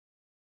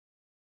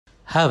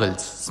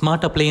Havells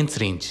Smart Appliance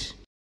Range.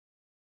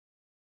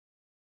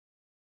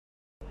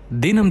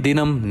 தினம்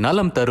தினம்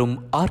நலம் தரும்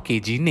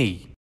ஆர்கேஜி நெய்.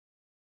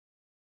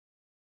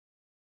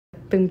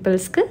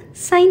 பிம்பிள்ஸ்க்கு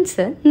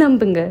சயின்ஸை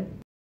நம்புங்க.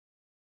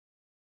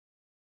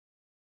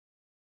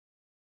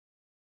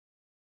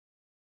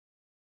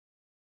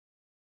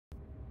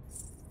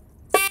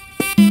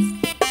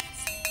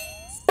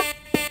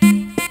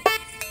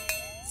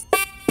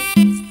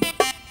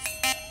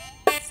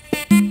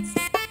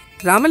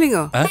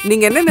 ராமலிங்கம்,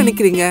 நீங்க என்ன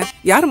நினைக்கிறீங்க?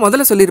 யாரு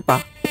முதல்ல சொல்லிருப்பா?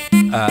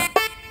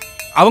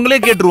 அவங்களே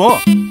கேட்டுருவோம்.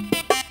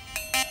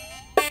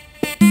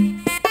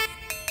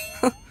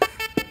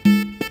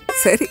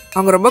 சரி,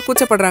 அவங்க ரொம்ப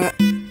கூச்சப்படுறாங்க.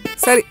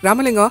 சரி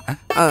ராமலிங்கம்,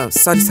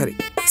 சாரி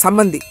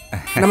சம்பந்தி,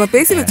 நம்ம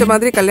பேசி வச்ச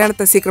மாதிரி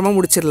கல்யாணத்தை சீக்கிரமா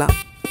முடிச்சிடலாம்.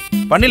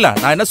 பண்ணிடலாம்.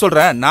 நான் என்ன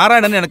சொல்றேன்,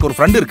 நாராயணன் எனக்கு ஒரு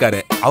ஃப்ரெண்ட்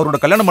இருக்காரு, அவரோட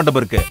கல்யாண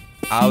மண்டபம் இருக்கு,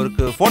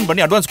 அவருக்கு ஃபோன்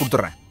பண்ணி அட்வான்ஸ்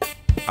கொடுத்துட்றேன்.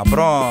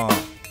 அப்புறம்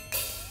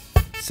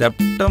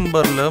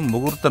செப்டம்பர்ல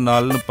முகூர்த்த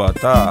நாள்னு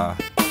பார்த்தா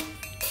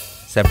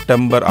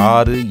செப்டம்பர்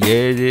 6,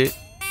 7,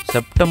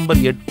 செப்டம்பர்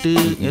 8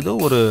 ஏதோ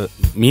ஒரு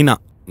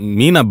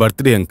Meena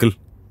birthday uncle.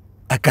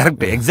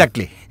 Correct,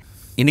 exactly.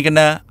 இன்னைக்கு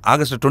என்ன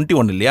ஆகஸ்ட்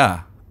 21 இல்லையா?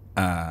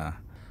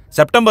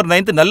 செப்டம்பர்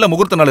 9 நல்ல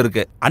முகூர்த்த நாள்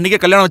இருக்கு,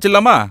 அன்னைக்கே கல்யாணம்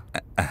வச்சிடலாமா?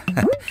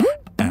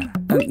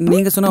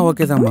 நீங்க சொன்னா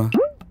ஓகே தான்ப்பா.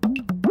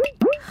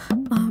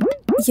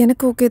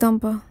 எனக்கு ஓகே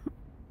தான்ப்பா.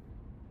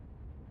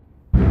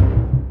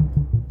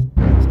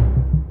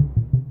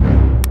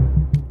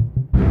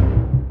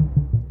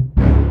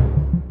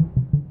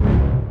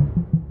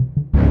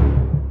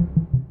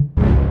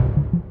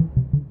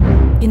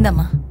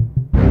 இந்தம்மா.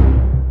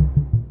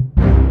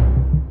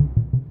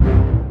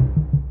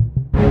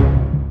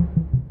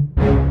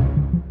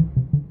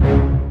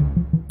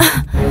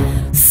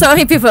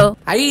 Sorry people.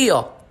 ஐயோ,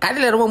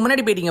 கடையில் ரொம்ப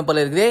முன்னாடி போயிட்டீங்க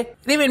போல இருக்குது.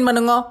 ரீவைண்ட்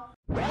பண்ணுங்க.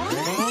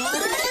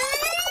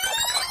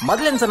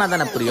 முதல்ல சொன்னா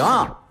தானே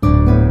புரியும்.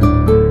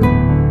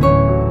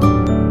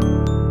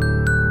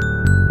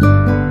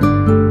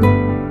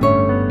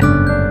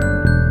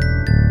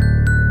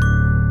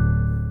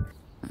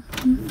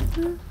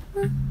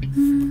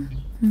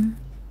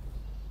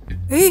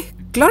 ஏய்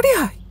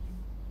க்ளாடியா,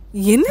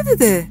 என்னது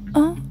இது?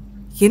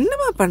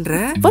 என்னமா பண்ற?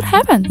 What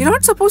happened? You're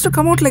not supposed to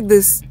come out like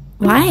this.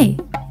 Why?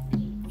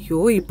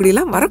 ஐயோ, இப்படி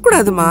எல்லாம்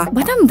வரக்கூடாதுமா.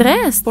 But I'm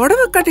dressed.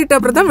 புடவை கட்டிட்டு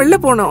அப்புறம் தான் வெளில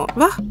போனோம்.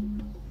 வா.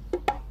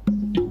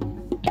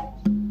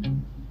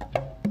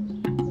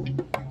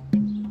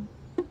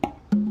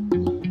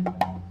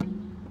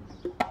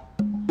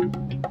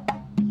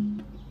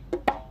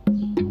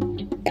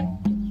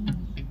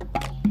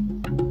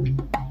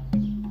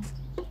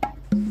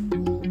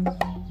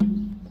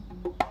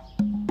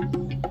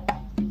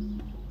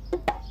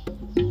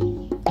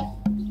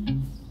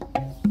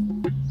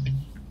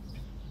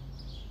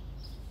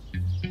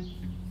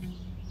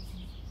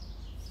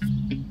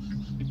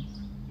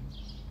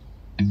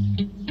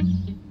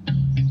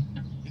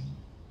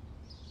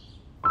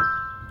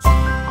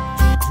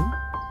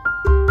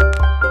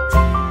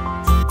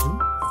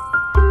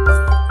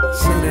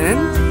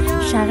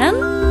 Sharon,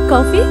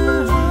 coffee?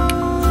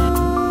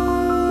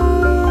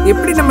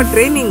 எப்படி நம்ம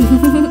ட்ரெய்னிங்?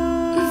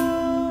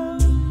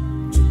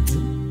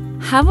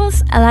 Havells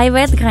Alive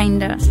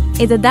Grinder.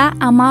 இதுதா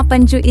அம்மா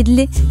பஞ்சு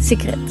இட்லி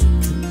சீக்ரெட்.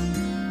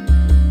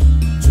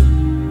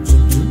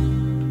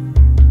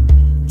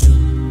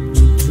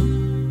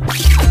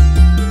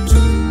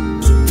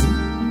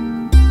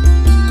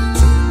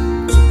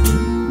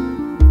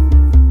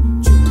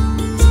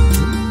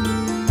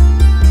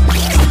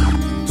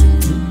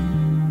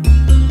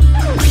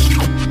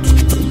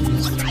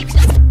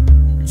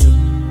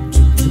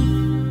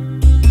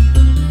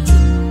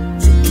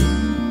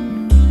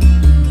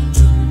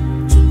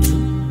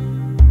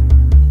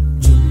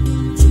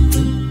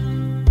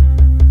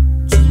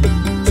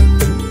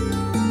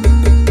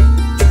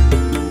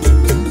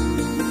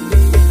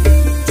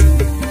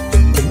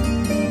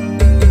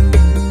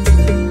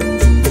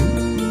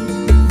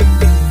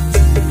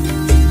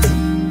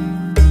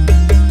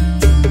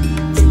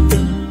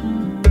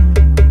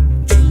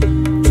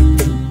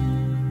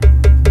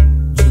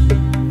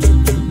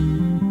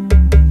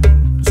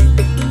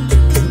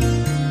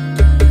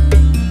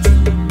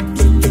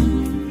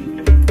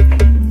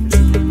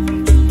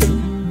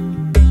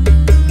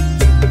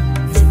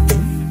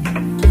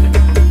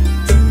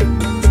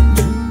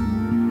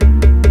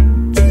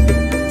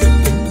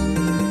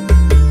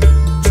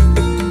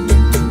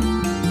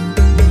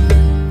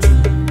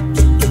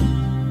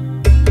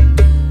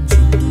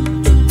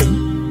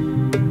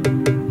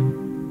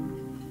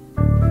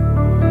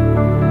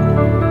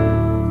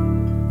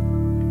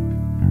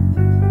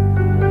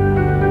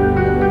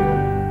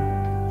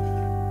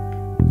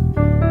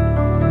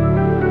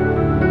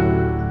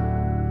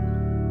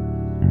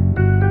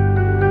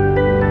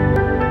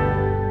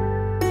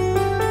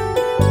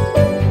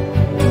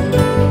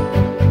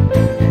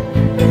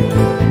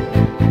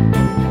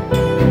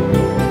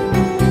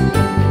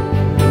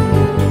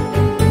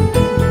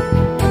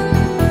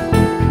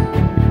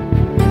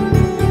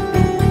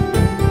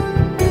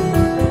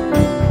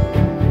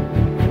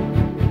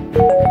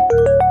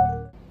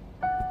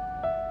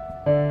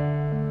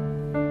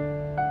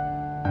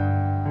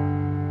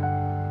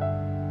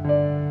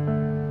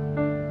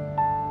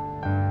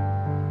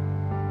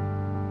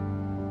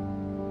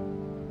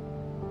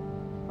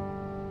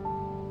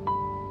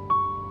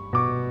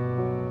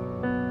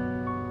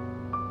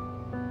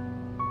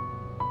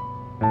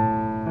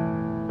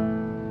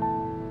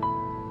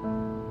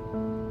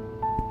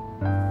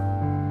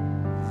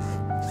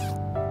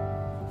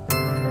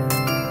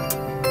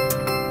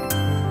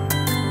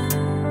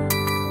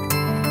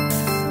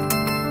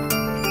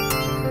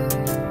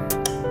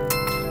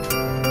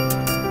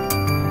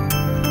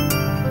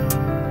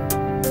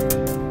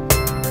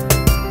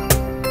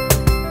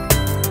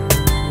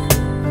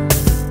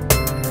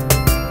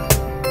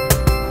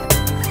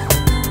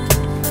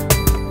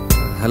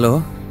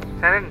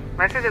 ஷரண்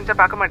மெசேஜ் அனுப்பிச்சா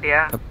பார்க்க மாட்டியா?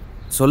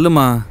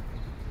 சொல்லுமா.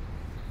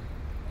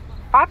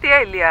 பாத்தியா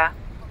இல்லையா?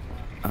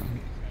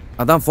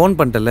 அதான் ஃபோன்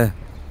பண்ணிட்டல,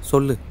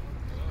 சொல்லு.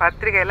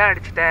 பத்திரிகை எல்லாம்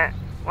அடிச்சிட்டேன்.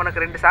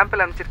 உனக்கு 2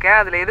 சாம்பிள் அனுப்பிச்சிருக்கேன்.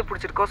 அதுல எது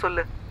பிடிச்சிருக்கோ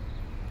சொல்லு.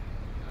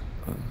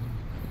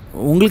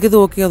 உங்களுக்கு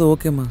எது ஓகே அது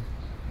ஓகேம்மா.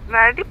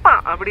 நான்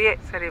அடிப்பான் அப்படியே.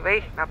 சரி வை,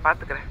 நான்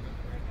பாத்துக்கிறேன்.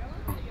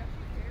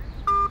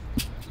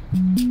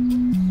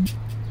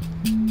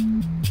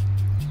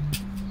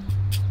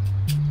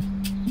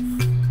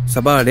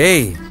 சபா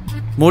டேய்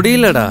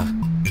முடியலடா.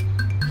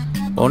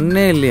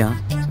 ஒன்னே இல்லையா,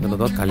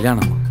 இதுலதோ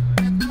கல்யாணமா.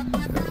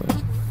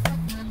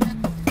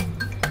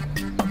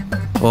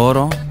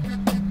 போறோம்,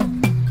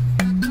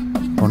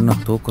 பொண்ணை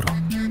தூக்குறோம்.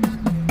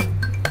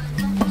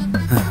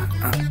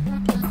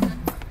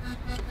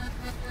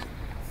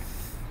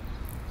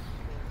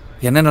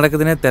 என்ன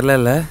நடக்குதுன்னே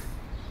தெரியல.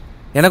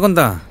 எனக்கும்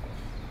தான்.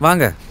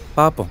 வாங்க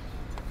பாப்போம்.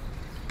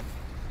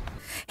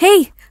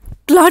 Hey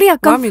க்ளாடியா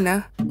come. மீனா,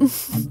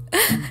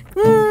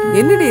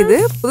 என்னடி இது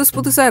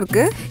புதுசா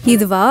இருக்கு?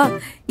 இதுவா?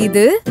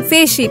 இது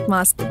ஃபேஸ் ஷீட்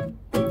மாஸ்க்.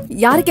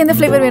 யாருக்கு எந்த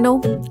ஃப்ளேவர்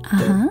வேணும்?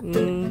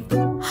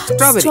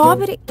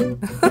 ஸ்ட்ராபெரி.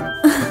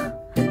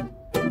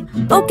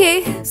 ஓகே,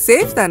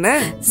 சேஃப் தானே?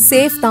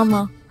 Safe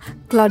Dhama.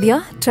 Claudia,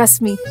 trust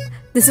me.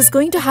 This is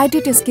going to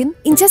hydrate your skin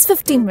in just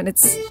 15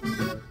 minutes.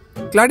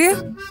 Claudia,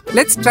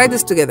 let's try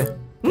this together.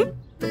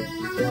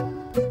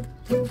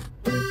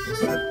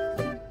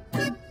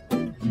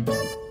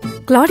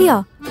 Claudia,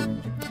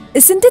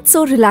 isn't it so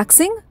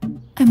relaxing?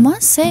 I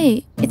must say,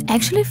 it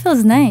actually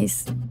feels nice.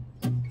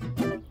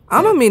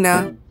 ஆமா மீனா,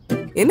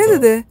 என்னது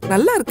இது?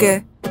 நல்லா இருக்கே.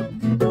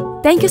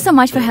 Thank you so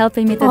much for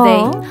helping me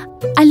today.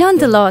 I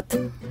learned a lot.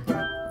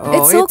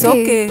 It's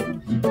okay.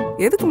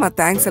 எதுக்குமா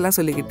thanks எல்லாம்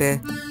சொல்லிக்கிட்டு?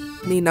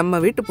 நீ நம்ம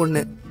வீட்டு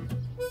பொண்ணு.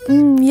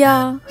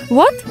 Yeah.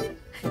 What?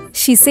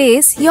 She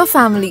says your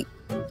family.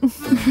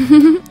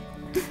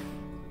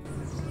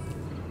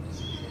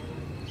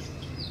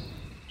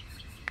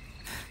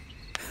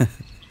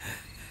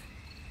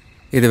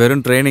 இது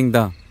வெறும் ட்ரைனிங்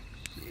தான்.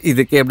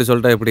 இதுக்கே எப்படி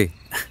சொல்லிட்டா எப்படி?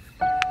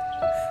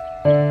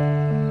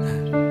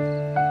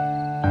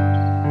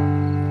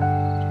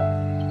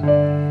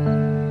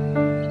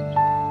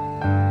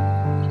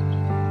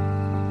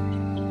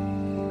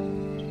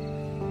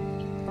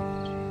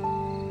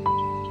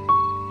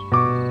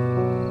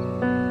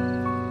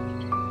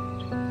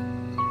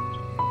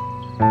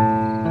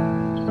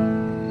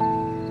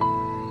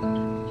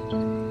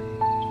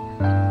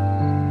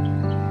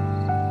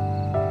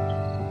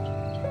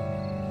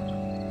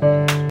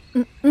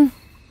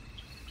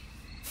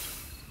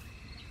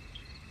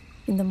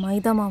 இந்த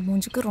மைதாமா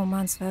மூஞ்சுக்கு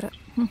ரொமான்ஸ் வேற.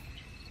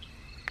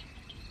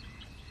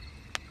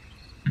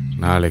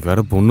 நாளைக்கு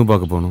வேற பொண்ணு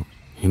பார்க்க போகணும்.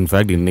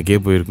 இன்ஃபேக்ட் இன்னைக்கே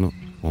போயிருக்கணும்.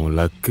 உன்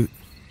லக்கு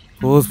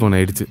போஸ்ட்போன்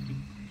ஆயிடுச்சு.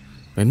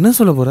 என்ன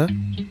சொல்ல போற?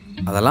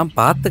 அதெல்லாம்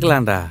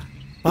பார்த்துக்கலாம்டா.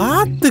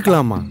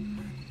 பார்த்துக்கலாமா?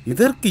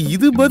 இதற்கு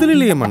இது பதில்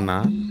இல்லையே மண்ணா.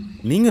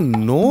 நீங்க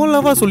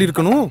நோலவா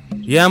சொல்லியிருக்கணும்.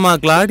 ஏமா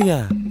கிளாடியா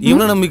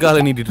இவனை நம்பி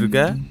காலை நீட்டிட்டு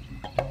இருக்க?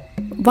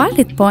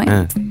 Valid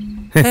point.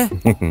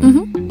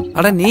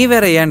 அட நீ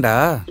வேற ஏன்டா?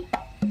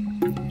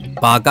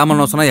 பார்க்காம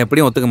நோ சொன்னா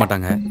எப்படியும் ஒத்துக்க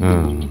மாட்டாங்க.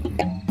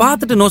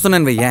 பார்த்துட்டு நோ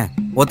சொன்னேன்னு வையேன்,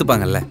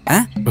 ஒத்துப்பாங்கல்ல.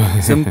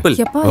 சிம்பிள்.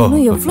 எப்பா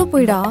இன்னும் எவ்வளோ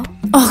போயிடா?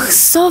 Oh,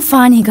 so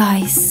funny,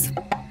 guys.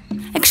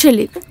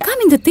 Actually,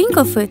 coming to think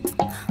of it,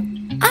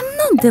 I'm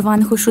not the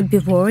one who should be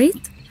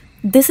worried.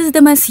 This is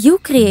the mess you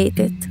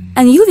created,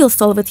 and you will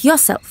solve it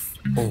yourself.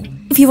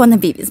 If you want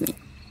to be with me.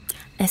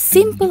 As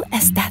simple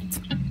as that.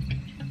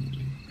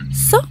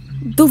 So,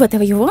 do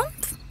whatever you want.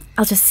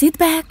 I'll just sit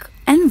back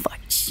and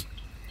watch.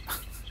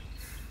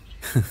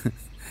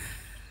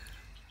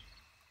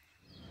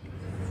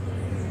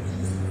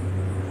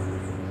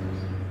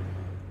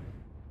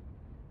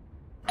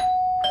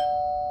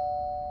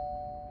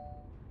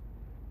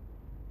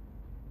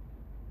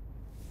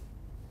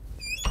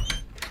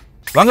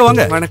 வாங்க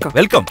வாங்க. வணக்கம்.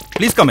 Welcome.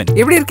 Please come in.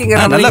 எப்படி இருக்கீங்க?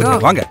 நல்லா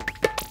இருக்கு. வாங்க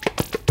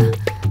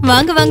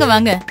வாங்க வாங்க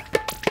வாங்க.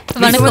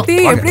 வணக்கம்.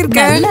 எப்படி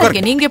இருக்கீங்க? நல்லா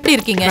இருக்கேன். நீங்க எப்படி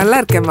இருக்கீங்க? நல்லா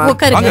இருக்கேம்மா.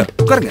 வாங்க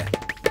உட்காருங்க.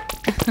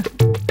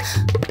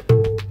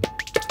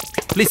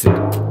 ப்ளீஸ்.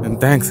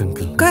 Thanks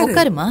uncle.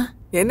 உட்காருமா.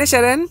 என்ன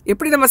சரண்,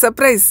 எப்படி நம்ம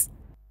சர்ப்ரைஸ்?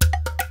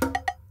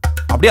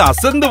 அப்படியே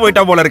அசந்து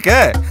போயிட்டா போல இருக்க.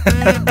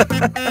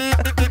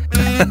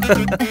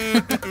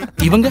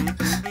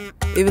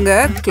 இவங்க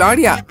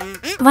கிளாடியா.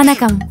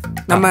 வணக்கம்.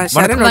 நம்ம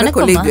ஷரணோட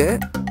கொலீக்.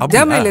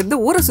 ஜெர்மனில இருந்து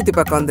ஊரை சுத்தி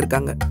பார்க்க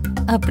வந்திருக்காங்க.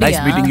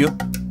 Nice meeting you.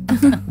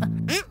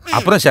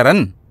 அப்புறம்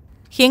சரண்.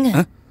 ஏங்க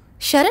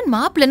ஷரண்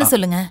மாப்ளன்னு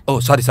சொல்லுங்க. ஓ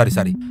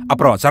சாரி.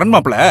 அப்புறம் சரண்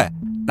மாப்ள,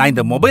 நான்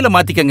இந்த மொபைலை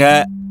மாத்திக்கங்க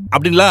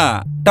அப்படின்லாம்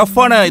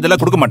டஃப்பான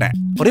இதெல்லாம் கொடுக்க மாட்டேன்.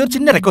 ஒரே ஒரு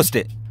சின்ன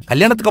ரெக்வஸ்ட்.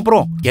 கல்யாணத்துக்கு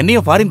அப்புறம்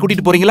என்னையும் ஃபாரின்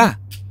கூட்டிட்டு போறீங்களா?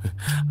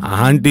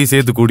 ஆண்டி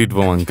சேர்த்து கூட்டிட்டு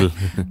போவோம் அங்கிள்.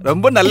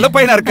 ரொம்ப நல்ல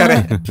பையனா இருக்காரு.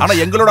 ஆனா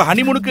எங்களோட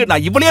ஹனிமூனுக்கு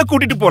நான் இவளையா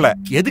கூட்டிட்டு போல.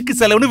 எதுக்கு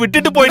செலவுன்னு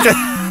விட்டுட்டு போயிட்டேன்.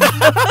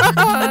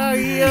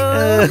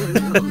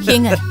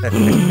 ஏங்க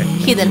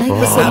இதெல்லாம்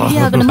இப்ப சொல்லி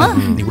ஆகணுமா?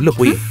 நீ உள்ள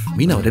போய்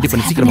மீனாவை ரெடி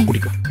பண்ணி சீக்கிரமா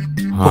கூட்டிக்கோ.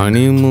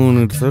 Honeymoon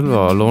itself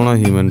அலோனா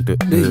event.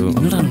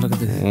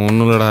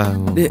 ஒண்ணுலடா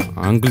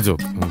uncle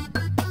joke.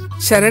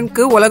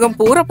 ஷரண்க்கு உலகம்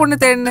பூரா பொண்ணு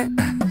தேடின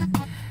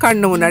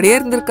கண்ணு முன்னாடியே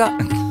இருந்திருக்கா.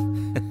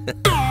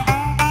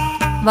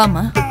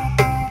 வாமா.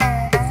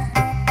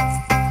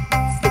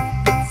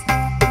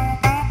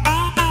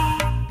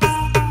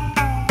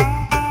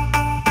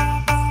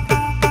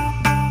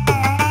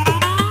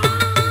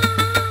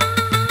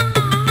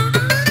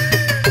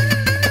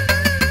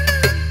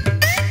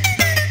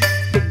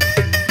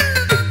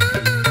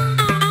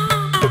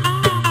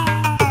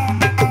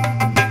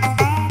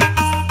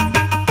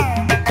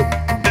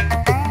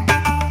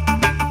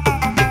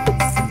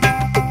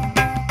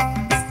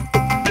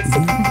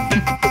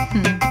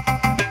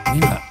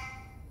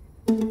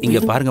 இங்க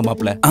பாருங்க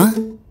மாப்பிள்ள,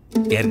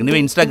 ஏற்கனவே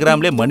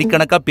இன்ஸ்டாகிராம்ல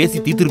மணிக்கணக்கா பேசி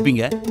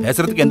தீர்த்திருப்பீங்க.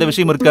 பேசுறதுக்கு எந்த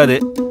விஷயம் இருக்காது.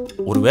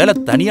 ஒருவேளை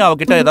தனியா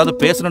அவகிட்ட ஏதாவது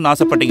பேசணும்னு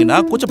ஆசைப்பட்டீங்கன்னா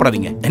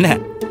கூச்சப்படாதீங்க. என்ன?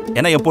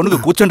 ஏன்னா என் பொண்ணுக்கு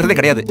கூச்சன்றதே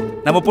கிடையாது.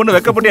 நம்ம பொண்ணு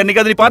வெக்கப்பட்டு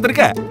என்னைக்காவது நீ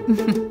பாத்திருக்க?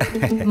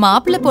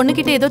 மாப்பிள்ள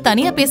பொண்ணுகிட்ட ஏதோ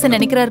தனியா பேச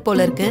நினைக்கிறார்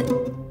போல இருக்கு.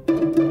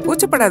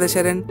 கூச்சப்படாத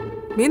ஷரண்.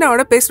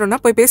 மீனாவோட பேசணும்னா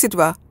போய்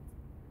பேசிட்டு வா.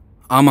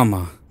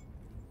 ஆமாம்மா,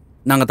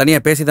 நாங்க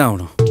தனியா பேசிதான்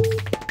ஆகணும்.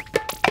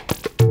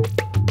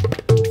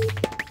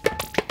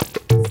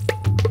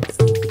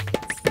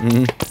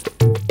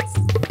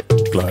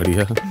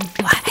 Claudia.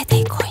 Why are they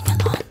going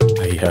alone?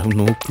 I have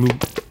no clue.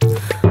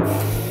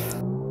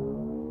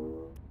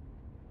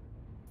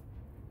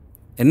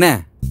 என்ன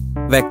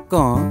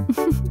வெக்கம்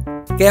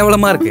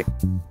கேவலமா இருக்கு.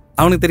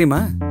 அவனுக்கு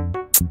தெரியுமா?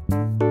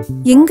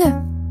 எங்க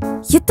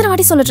எத்தனை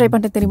வாட்டி சொல்ல ட்ரை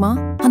பண்ணிட்டு தெரியுமா?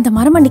 அந்த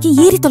மரமண்டிக்கு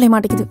ஏறி தொலை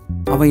மாட்டேங்குது.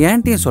 அவன்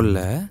ஏன்ட்டையும்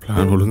சொல்ல.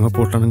 பிளான் ஒழுங்கா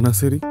போட்டானுங்கன்னா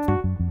சரி.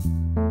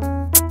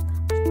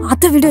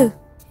 அதை விடு,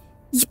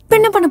 இப்ப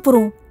என்ன பண்ண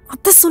போறோம்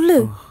அத சொல்லு.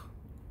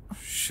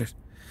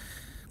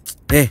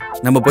 ஏய்,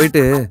 நம்ம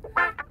போயிட்டு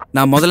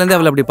நான் முதல்ல இருந்தே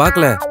அவளை அப்படி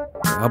பார்க்கல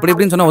அப்படி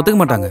இப்படின்னு சொன்னா ஒத்துக்க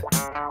மாட்டாங்க.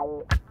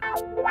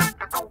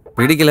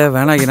 பிடிக்கல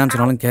வேணாம்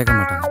சொன்னாலும் கேட்க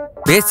மாட்டாங்க.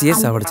 பேசியே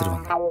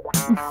சாவடிச்சிருவாங்க.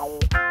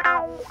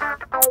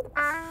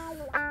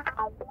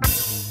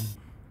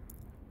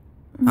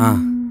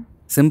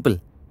 சிம்பிள்.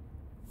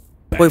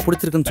 போய்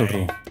பிடிச்சிருக்குன்னு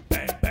சொல்றோம்.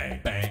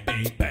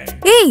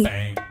 ஏய்,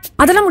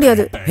 அதெல்லாம்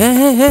முடியாது.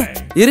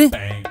 இரு.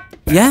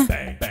 ஏன்?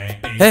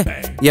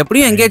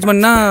 எப்படியும்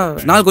என்கேஜ்மெண்ட்னா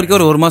நாள்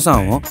குறிக்க ஒரு மாசம்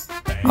ஆகும்.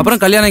 அப்புறம்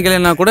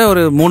கல்யாணம் கூட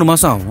ஒரு 3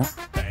 மாசம் ஆகும்.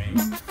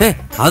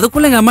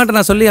 அதுக்குள்ள எங்க அம்மாட்ட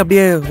நான் சொல்லி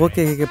அப்படியே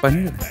ஓகே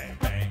பண்ணு.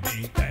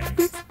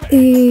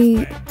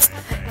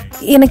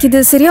 எனக்கு இது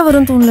சரியா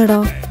வரும்னு தோணலடா.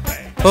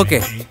 ஓகே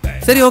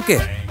சரி, ஓகே.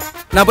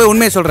 நான் போய்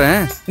உண்மையை சொல்றேன்,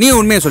 நீ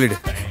உண்மையை சொல்லிடு.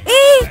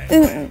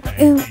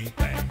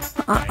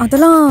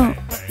 அதெல்லாம்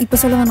இப்ப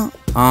சொல்ல வேணாம்.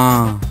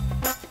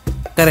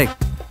 கரெக்ட்.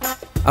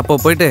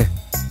 அப்போ போயிட்டு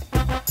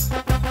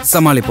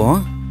சமாளிப்போம்.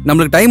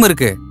 நம்மளுக்கு டைம்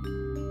இருக்கு.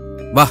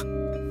 வா,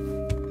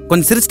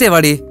 கொஞ்சம் சிரிச்சிட்டே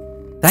வாடி.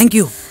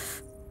 தேங்க்யூ.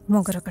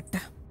 மோகர கட்ட.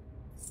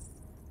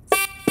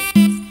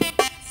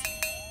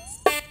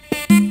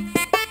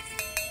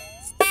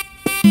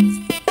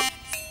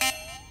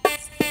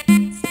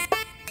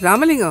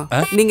 ராமலிங்கம்,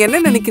 நீங்க என்ன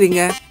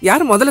நினைக்கிறீங்க?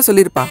 யாரு முதல்ல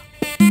சொல்லிருப்பா?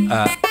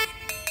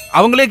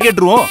 அவங்களே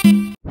கேட்டுருவோம்.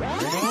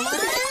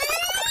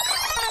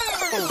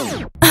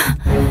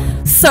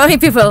 Sorry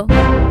people,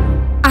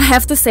 I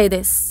have to say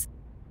this.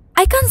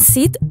 I can't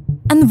sit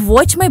and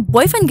watch my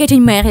boyfriend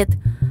getting married.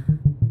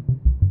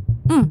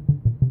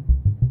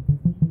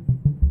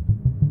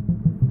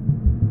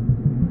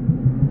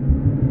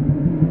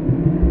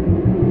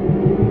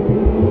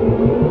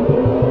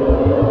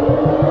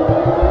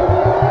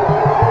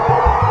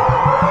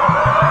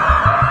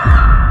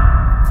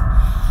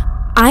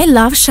 I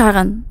love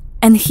Sharan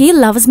and he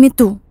loves me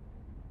too.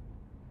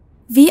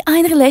 We are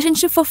in a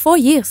relationship for 4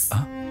 years.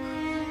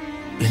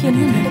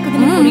 என்ன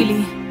நடக்குதுன்னு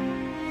புரியலையே.